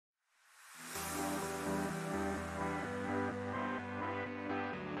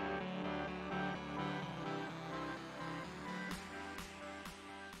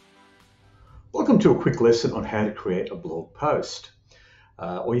to a quick lesson on how to create a blog post,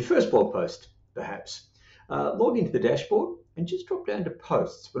 or your first blog post, perhaps. Log into the dashboard and just drop down to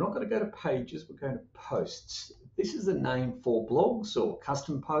posts. We're not going to go to pages, we're going to posts. This is the name for blogs or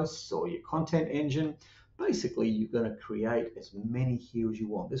custom posts or your content engine. Basically, you're going to create as many here as you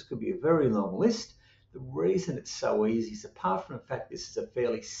want. This could be a very long list. The reason it's so easy is, apart from the fact this is a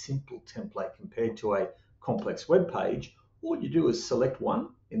fairly simple template compared to a complex web page, all you do is select one.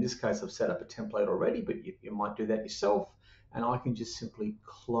 In this case, I've set up a template already, but you might do that yourself. And I can just simply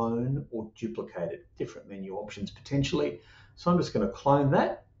clone or duplicate it. Different menu options potentially. So I'm just going to clone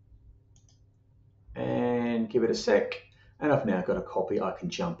that and give it a sec. And I've now got a copy I can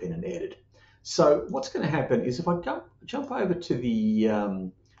jump in and edit. So what's going to happen is if I jump over to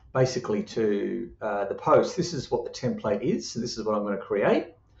the basically to the post, this is what the template is. So this is what I'm going to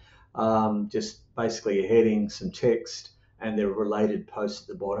create. Just basically a heading, some text, and there are related posts at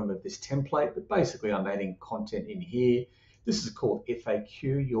the bottom of this template. But basically I'm adding content in here. This is called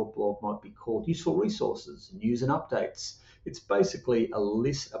FAQ. Your blog might be called Useful Resources, News and Updates. It's basically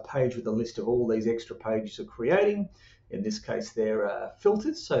a page with a list of all these extra pages you're creating. In this case, they're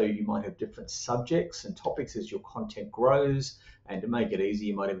filters, so you might have different subjects and topics as your content grows. And to make it easy,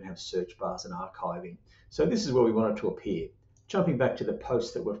 you might even have search bars and archiving. So this is where we want it to appear. Jumping back to the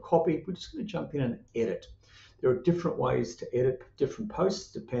post that we've copied, we're just going to jump in and edit. There are different ways to edit different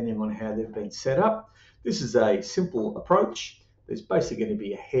posts depending on how they've been set up. This is a simple approach. There's basically going to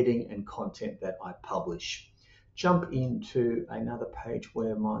be a heading and content that I publish. Jump into another page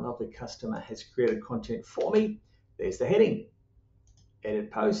where my lovely customer has created content for me. There's the heading. Edit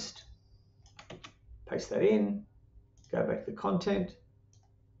post. Paste that in. Go back to the content.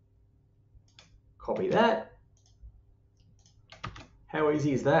 Copy that. How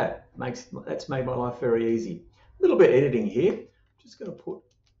easy is that? That's made my life very easy. A little bit editing here. Just going to put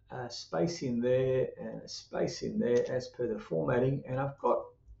a space in there and a space in there as per the formatting. And I've got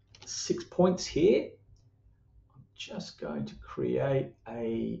 6 points here. I'm just going to create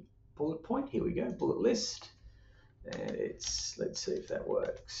a bullet point. Here we go, bullet list. And let's see if that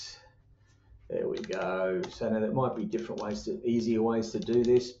works. There we go. So now there might be different ways easier ways to do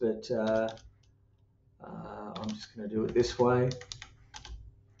this, but I'm just going to do it this way.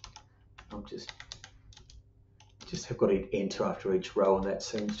 I'm just have got to hit enter after each row, and that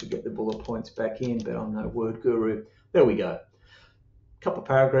seems to get the bullet points back in, but I'm no word guru. There we go. A couple of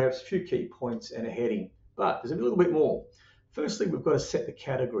paragraphs, a few key points, and a heading. But there's a little bit more. Firstly, we've got to set the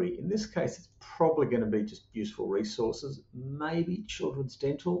category. In this case, it's probably going to be just useful resources, maybe children's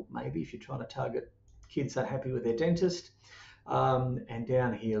dental, maybe if you're trying to target kids unhappy with their dentist. And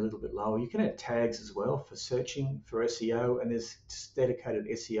down here a little bit lower, you can add tags as well for searching for SEO, and there's dedicated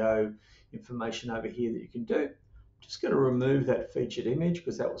SEO information over here that you can do. I'm just going to remove that featured image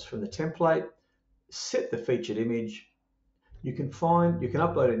because that was from the template. Set the featured image. You can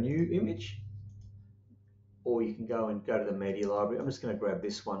upload a new image, or you can go to the media library. I'm just going to grab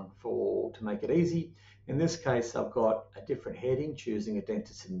this one to make it easy. In this case, I've got a different heading, choosing a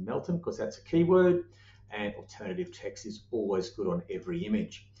dentist in Melton, because that's a keyword, and alternative text is always good on every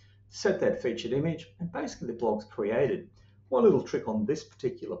image. Set that featured image, and basically the blog's created. One little trick on this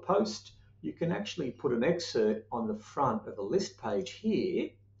particular post, you can actually put an excerpt on the front of the list page here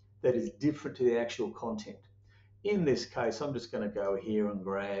that is different to the actual content. In this case, I'm just going to go here and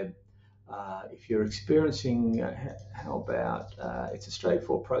grab, if you're experiencing, how about, it's a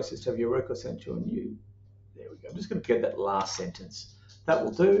straightforward process to have your record sent to a new, there we go. I'm just going to get that last sentence. That will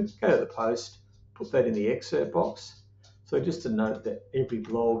do. Go to the post, put that in the excerpt box. So just to note that every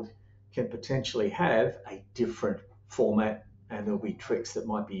blog can potentially have a different format, and there'll be tricks that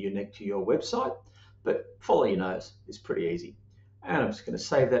might be unique to your website, but follow your nose. It's pretty easy. And I'm just going to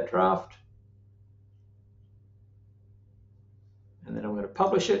save that draft, and then I'm going to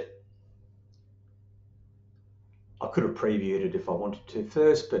publish it. I could have previewed it if I wanted to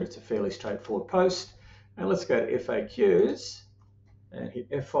first, but it's a fairly straightforward post. And let's go to FAQs and hit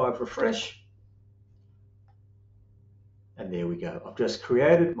F5 refresh. And there we go. I've just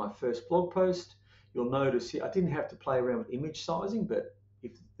created my first blog post. You'll notice here, I didn't have to play around with image sizing, but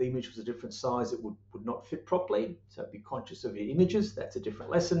if the image was a different size, it would not fit properly. So be conscious of your images. That's a different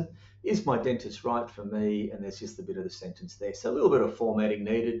lesson. Is my dentist right for me? And there's just a bit of the sentence there. So a little bit of formatting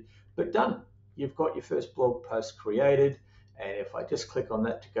needed, but done. You've got your first blog post created. And if I just click on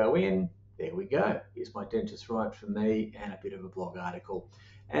that to go in, there we go. Is my dentist right for me? And a bit of a blog article.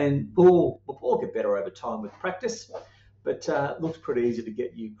 And we'll all get better over time with practice. But looks pretty easy to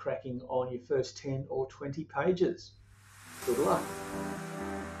get you cracking on your first 10 or 20 pages. Good luck.